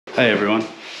Hey everyone,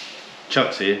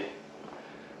 Chuck's here.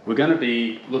 We're going to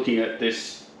be looking at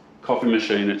this coffee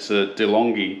machine. It's a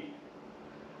Delonghi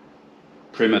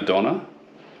Primadonna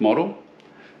model.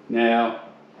 Now,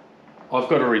 I've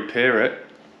got to repair it.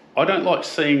 I don't like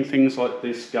seeing things like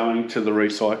this going to the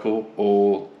recycle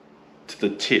or to the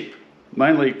tip.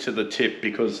 Mainly to the tip,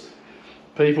 because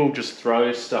people just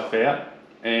throw stuff out,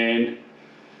 and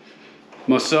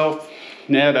myself,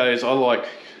 nowadays I like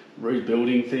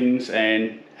rebuilding things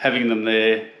and having them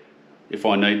there if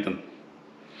I need them.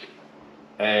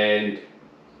 And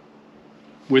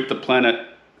with the planet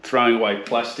throwing away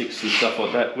plastics and stuff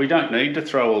like that, we don't need to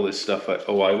throw all this stuff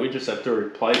away. We just have to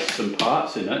replace some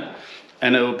parts in it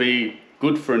and it'll be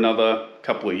good for another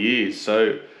couple of years.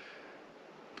 So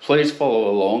please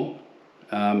follow along.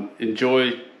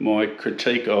 Enjoy my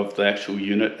critique of the actual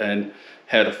unit and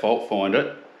how to fault find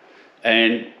it.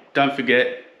 And don't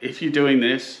forget, if you're doing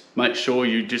this, make sure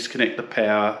you disconnect the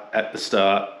power at the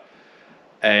start,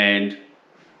 and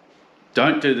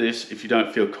don't do this if you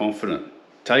don't feel confident.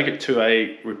 Take it to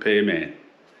a repairman.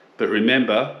 But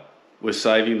remember, we're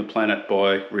saving the planet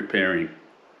by repairing.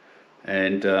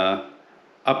 And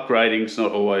upgrading's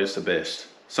not always the best.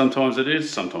 Sometimes it is,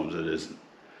 sometimes it isn't.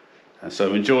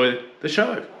 So enjoy the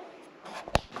show.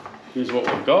 Here's what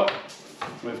we've got.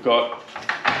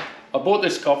 I bought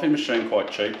this coffee machine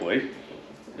quite cheaply.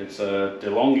 It's a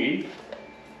Delonghi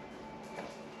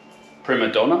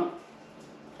Primadonna,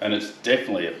 and it's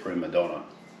definitely a Primadonna.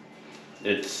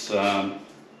 It's, I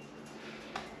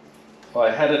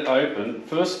had it open.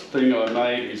 First thing I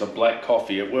made is a black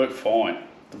coffee. It worked fine.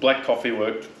 The black coffee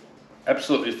worked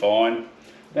absolutely fine.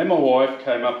 Then my wife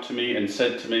came up to me and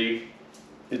said to me,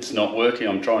 it's not working,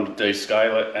 I'm trying to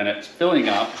descale it, and it's filling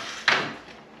up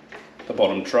the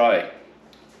bottom tray.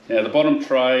 Now the bottom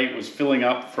tray was filling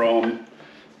up from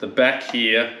the back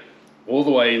here all the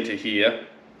way into here.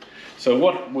 So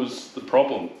what was the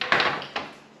problem?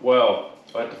 Well,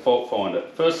 I had to fault find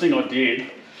it. First thing I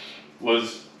did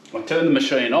was I turned the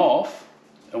machine off,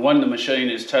 and when the machine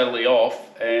is totally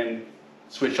off and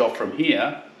switch off from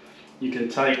here, you can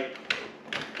take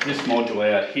this module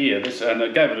out here, and I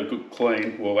gave it a good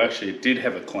clean. Well, actually it did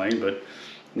have a clean, but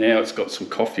now it's got some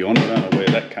coffee on it. I don't know where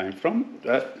that came from.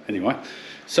 Anyway,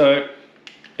 so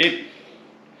it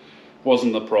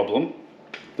wasn't the problem.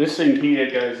 This thing here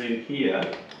goes in here,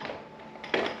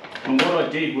 and what I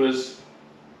did was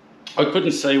I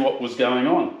couldn't see what was going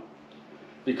on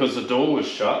because the door was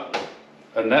shut,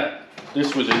 and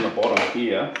this was in the bottom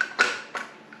here,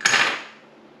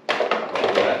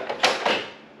 like that,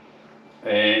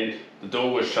 and the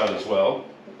door was shut as well,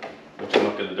 which I'm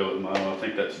not going to do at the moment. I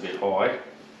think that's a bit high.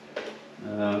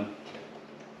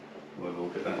 We'll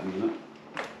look at that in a minute.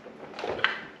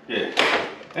 Yeah.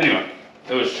 Anyway,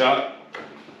 it was shut.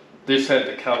 This had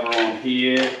the cover on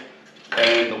here,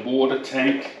 and the water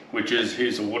tank, which is,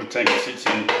 here's the water tank that sits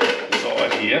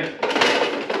inside here,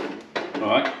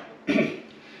 right,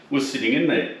 was sitting in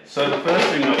there. So the first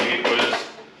thing I did was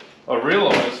I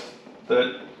realised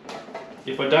that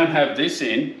if I don't have this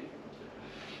in,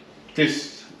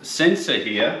 this sensor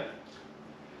here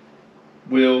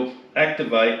will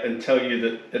activate and tell you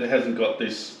that it hasn't got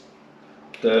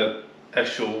the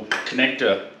actual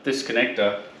connector, this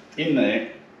connector in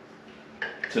there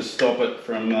to stop it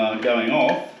from going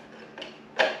off.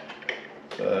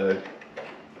 So,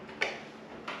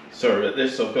 sorry about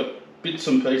this, I've got bits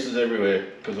and pieces everywhere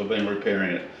because I've been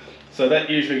repairing it. So that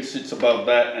usually sits above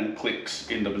that and clicks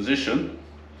into position.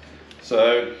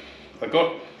 So I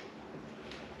got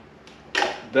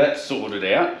that sorted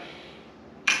out,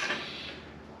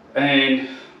 and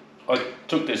I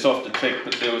took this off to check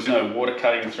that there was no water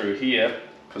cutting through here,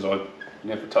 because I've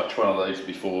never touched one of these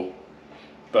before.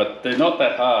 But they're not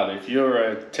that hard. If you're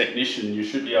a technician, you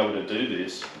should be able to do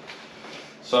this.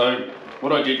 So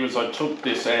what I did was I took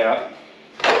this out,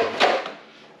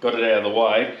 got it out of the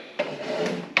way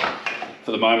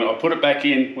for the moment. I put it back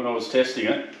in when I was testing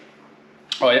it.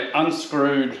 I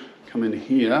unscrewed, come in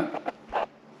here,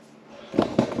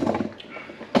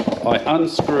 I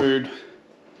unscrewed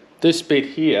this bit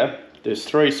here. There's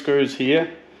 3 screws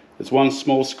here. There's 1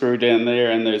 small screw down there,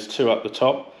 and there's 2 up the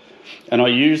top. And I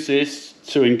use this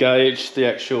to engage the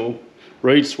actual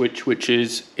reed switch, which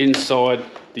is inside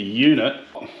the unit.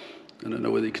 I don't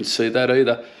know whether you can see that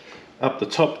either, up the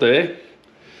top there.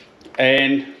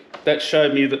 And that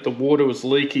showed me that the water was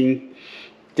leaking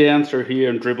down through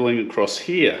here and dribbling across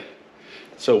here.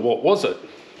 So what was it?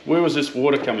 Where was this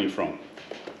water coming from?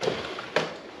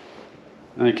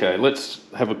 Okay, let's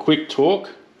have a quick talk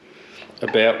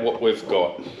about what we've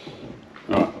got.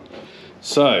 All right,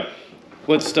 so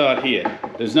let's start here.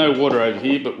 There's no water over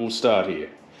here, but we'll start here.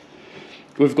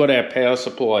 we've got our power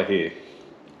supply here.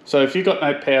 So if you've got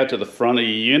no power to the front of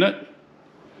your unit,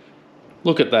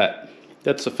 look at that.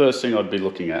 That's the first thing I'd be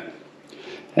looking at.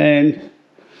 And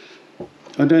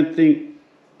I don't think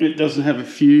it doesn't have a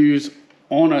fuse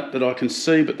on it that I can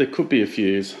see, but there could be a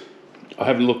fuse. I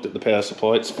haven't looked at the power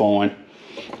supply, it's fine.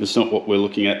 It's not what we're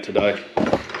looking at today.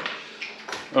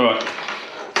 Alright,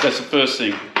 that's the first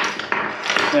thing.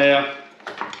 Now,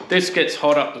 this gets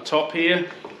hot up the top here.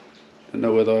 I don't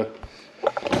know whether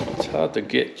it's hard to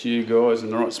get you guys in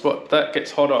the right spot. That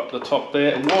gets hot up the top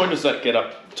there. And why does that get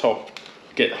up top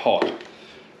get hot?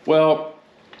 Well,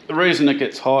 the reason it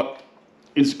gets hot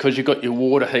is because you've got your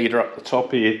water heater up the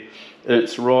top here, and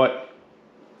it's right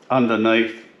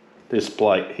underneath this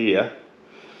plate here.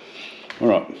 All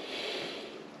right.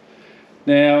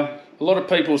 Now, a lot of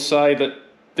people say that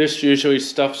this usually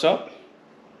stuffs up.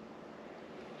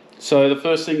 So the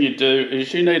first thing you do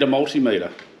is you need a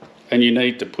multimeter, and you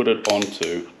need to put it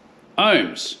onto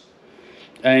ohms,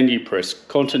 and you press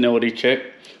continuity check.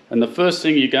 And the first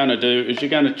thing you're going to do is you're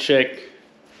going to check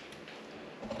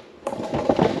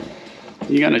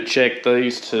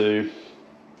these two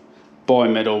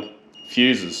bimetal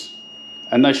fuses,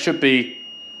 and they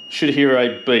should hear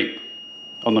a beep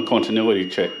on the continuity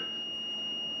check,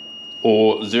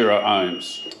 or 0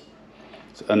 ohms.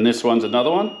 And this one's another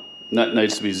one, and that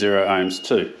needs to be 0 ohms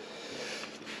too.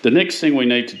 The next thing we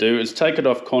need to do is take it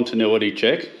off continuity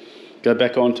check, go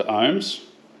back onto ohms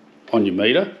on your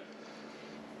meter,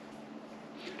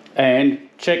 and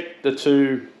check the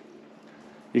two.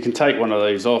 You can take one of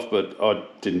these off, but I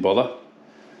didn't bother.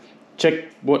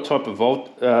 Check what type of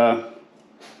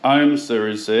ohms there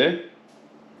is there.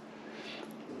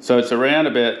 So it's around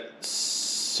about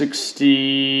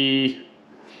 60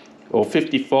 or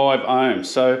 55 ohms.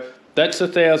 So that's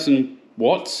 1,000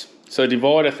 watts. So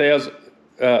divide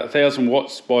 1,000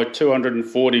 watts by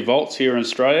 240 volts here in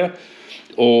Australia,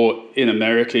 or in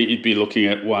America you'd be looking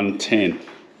at 110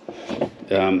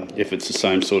 if it's the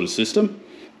same sort of system.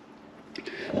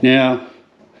 Now,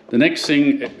 the next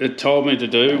thing it told me to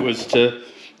do was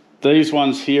these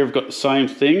ones here have got the same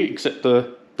thing, except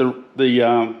the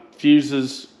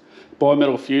fuses,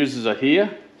 bimetal fuses are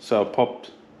here. So I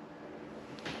popped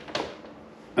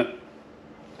the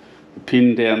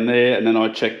pin down there, and then I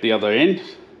checked the other end.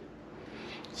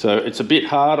 So it's a bit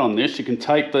hard on this. You can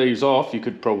take these off. You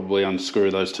could probably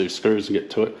unscrew those two screws and get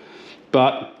to it.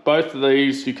 But both of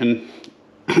these you can,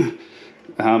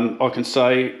 I can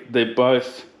say they're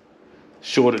both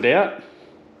shorted out.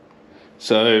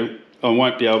 So I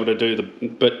won't be able to do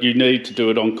but you need to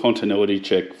do it on continuity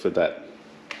check for that.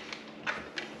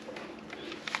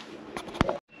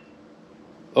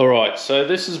 All right, so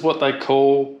this is what they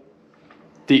call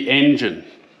the engine.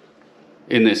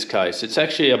 In this case, it's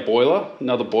actually a boiler,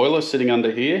 another boiler sitting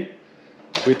under here.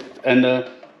 To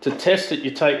test it,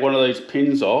 you take one of these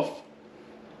pins off,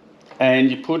 and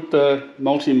you put the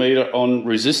multimeter on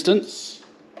resistance.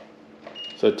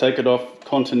 So take it off,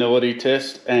 continuity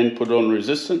test, and put it on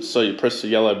resistance. So you press the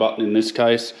yellow button in this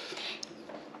case.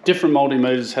 Different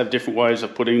multimeters have different ways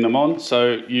of putting them on,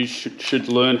 so you should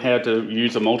learn how to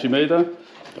use a multimeter.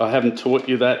 I haven't taught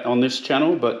you that on this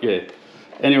channel, but yeah.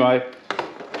 Anyway,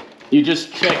 you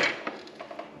just check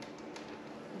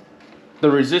the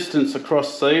resistance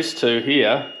across these two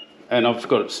here, and I've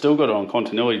still got it on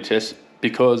continuity test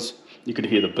because you could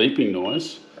hear the beeping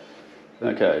noise.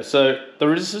 Okay, so the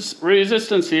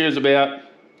resistance here is about,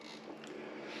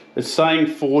 it's saying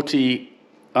 40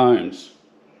 ohms,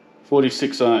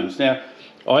 46 ohms. Now,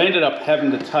 I ended up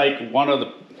having to take one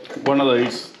of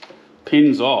these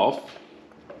pins off,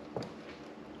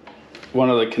 one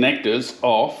of the connectors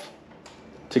off,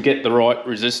 to get the right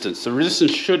resistance. The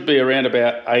resistance should be around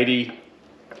about 88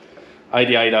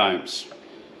 ohms.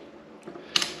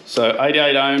 So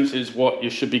 88 ohms is what you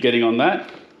should be getting on that.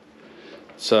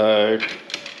 So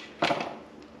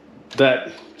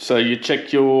you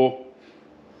check your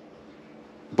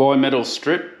bimetal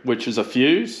strip, which is a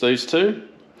fuse, these two,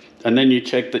 and then you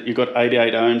check that you've got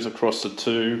 88 ohms across the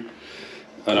two,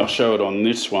 and I'll show it on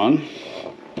this one,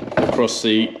 across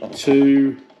the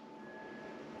two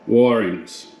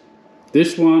wirings.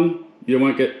 This one you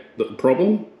won't get the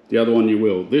problem, the other one you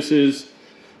will. This is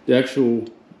the actual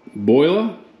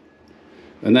boiler,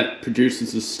 and that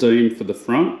produces the steam for the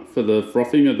front, for the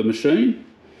frothing of the machine.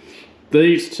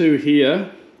 These two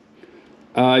here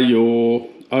are your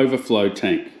overflow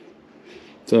tank.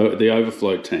 So the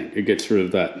overflow tank, it gets rid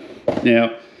of that.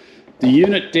 Now, the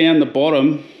unit down the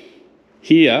bottom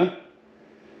here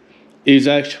is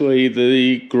actually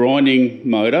the grinding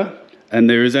motor, and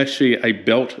there is actually a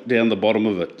belt down the bottom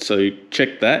of it. So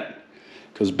check that,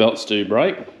 because belts do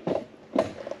break.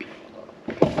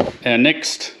 Our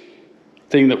next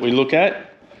thing that we look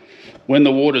at, when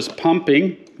the water's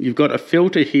pumping, you've got a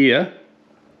filter here,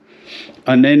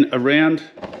 and then around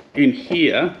in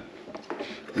here,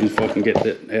 if I can get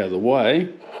that out of the way,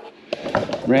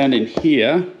 around in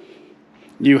here,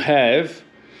 you have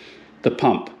the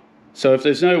pump. So if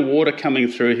there's no water coming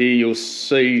through here, you'll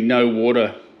see no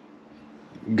water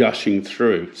gushing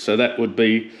through. So that would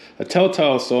be a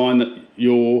telltale sign that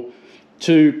your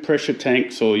two pressure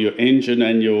tanks, or your engine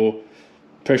and your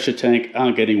pressure tank,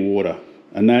 aren't getting water.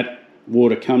 And that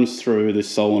water comes through this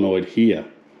solenoid here,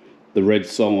 the red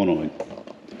solenoid.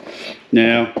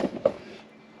 Now,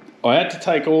 I had to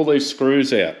take all these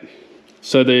screws out.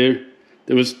 So there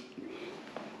was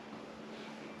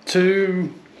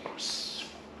two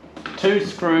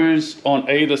screws on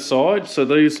either side. So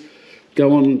these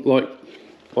go on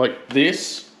like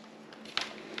this.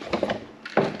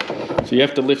 So you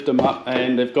have to lift them up,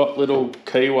 and they've got little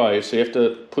keyways. So you have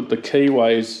to put the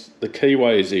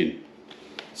keyways in.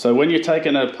 So when you're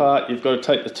taking it apart, you've got to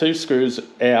take the two screws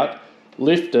out,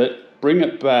 lift it, bring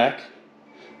it back,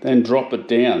 then drop it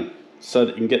down so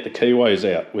that you can get the keyways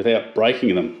out without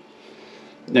breaking them.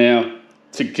 Now,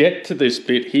 to get to this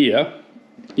bit here,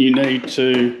 you need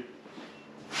to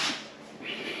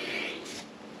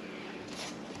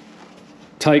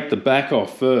take the back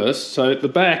off first. So at the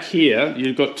back here,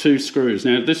 you've got two screws.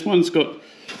 Now this one's got,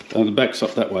 the back's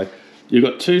up that way. You've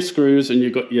got two screws and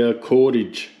you've got your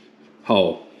cordage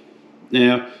hole.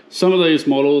 Now, some of these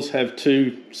models have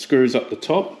two screws up the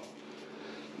top,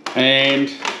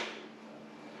 and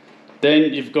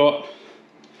then you've got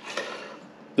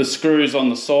the screws on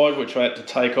the side, which I had to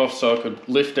take off so I could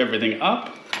lift everything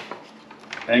up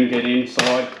and get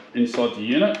inside the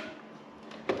unit,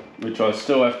 which I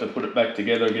still have to put it back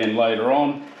together again later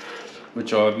on,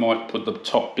 which I might put the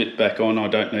top bit back on. I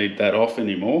don't need that off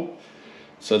anymore.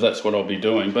 So that's what I'll be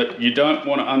doing. But you don't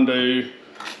want to undo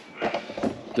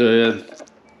the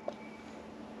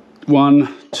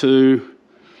 1, 2,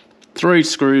 3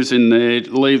 screws in there,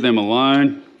 leave them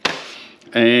alone.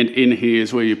 And in here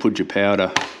is where you put your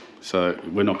powder. So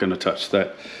we're not going to touch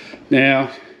that. Now,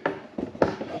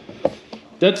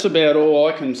 that's about all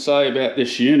I can say about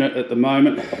this unit at the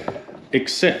moment,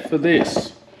 except for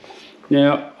this.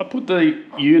 Now, I put the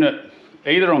unit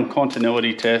either on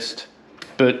continuity test,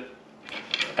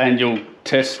 and you'll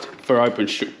test for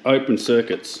open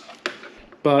circuits.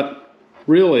 But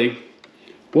really,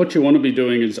 what you want to be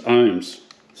doing is ohms.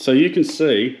 So you can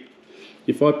see,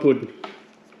 if I put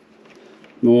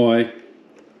my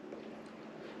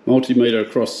multimeter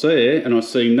across there and I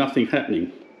see nothing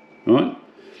happening, right?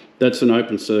 That's an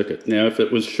open circuit. Now, if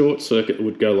it was short circuit, it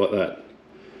would go like that.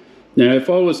 Now, if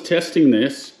I was testing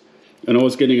this and I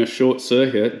was getting a short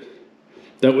circuit,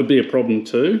 that would be a problem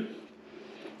too.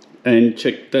 And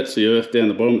check, that's the earth down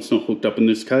the bottom. It's not hooked up in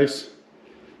this case,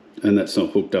 and that's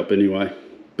not hooked up anyway.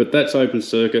 But that's open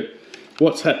circuit.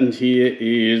 What's happened here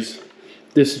is,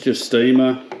 this is your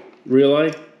steamer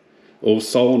relay, or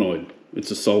solenoid.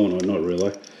 It's a solenoid, not a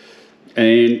relay.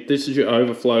 And this is your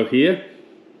overflow here.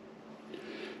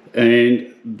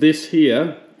 And this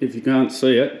here, if you can't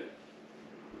see it,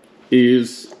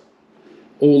 is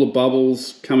all the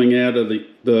bubbles coming out of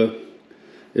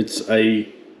it's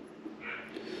a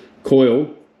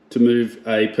coil to move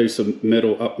a piece of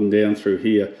metal up and down through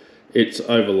here. It's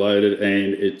overloaded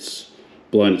and it's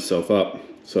blown itself up.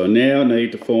 So I now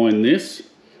need to find this.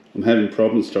 I'm having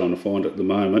problems trying to find it at the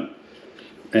moment.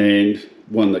 And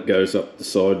one that goes up the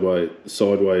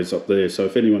sideways up there. So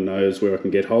if anyone knows where I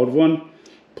can get hold of one,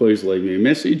 please leave me a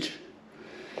message.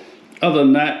 Other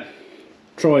than that,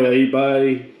 try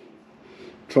eBay,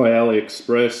 try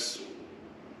AliExpress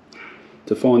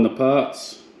to find the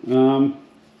parts,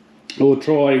 or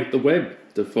try the web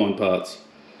to find parts.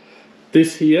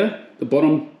 This here, the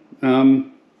bottom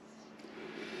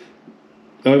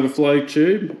overflow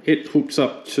tube, it hooks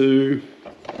up to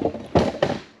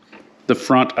the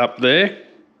front up there,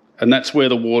 and that's where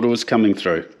the water was coming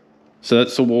through. So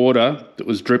that's the water that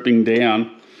was dripping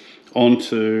down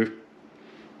onto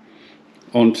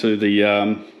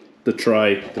the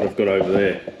tray that I've got over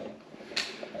there.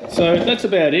 So that's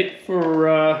about it for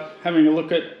having a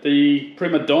look at the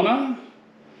Primadonna,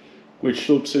 which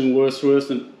looks in worse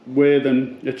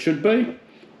than it should be,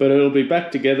 but it'll be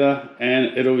back together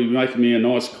and it'll be making me a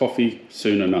nice coffee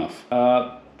soon enough.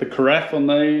 The carafe on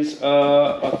these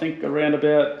are, I think, around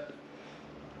about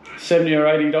 $70 or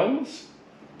 $80,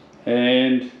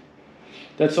 and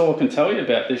that's all I can tell you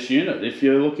about this unit. If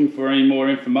you're looking for any more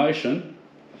information,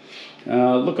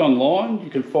 look online. You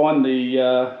can find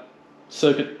the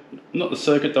circuit, not the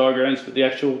circuit diagrams, but the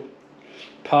actual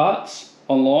parts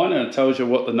online, and it tells you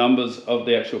what the numbers of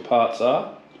the actual parts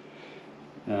are.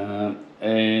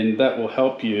 And that will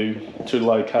help you to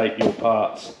locate your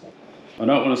parts. I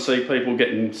don't want to see people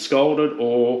getting scolded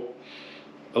or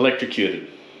electrocuted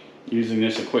using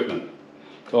this equipment.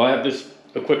 So I have this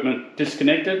equipment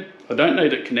disconnected. I don't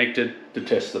need it connected to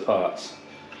test the parts.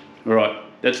 All right,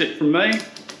 that's it from me.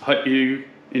 Hope you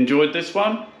enjoyed this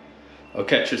one. I'll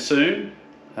catch you soon.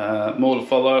 More to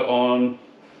follow on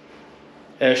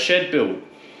our shed build.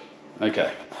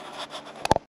 Okay.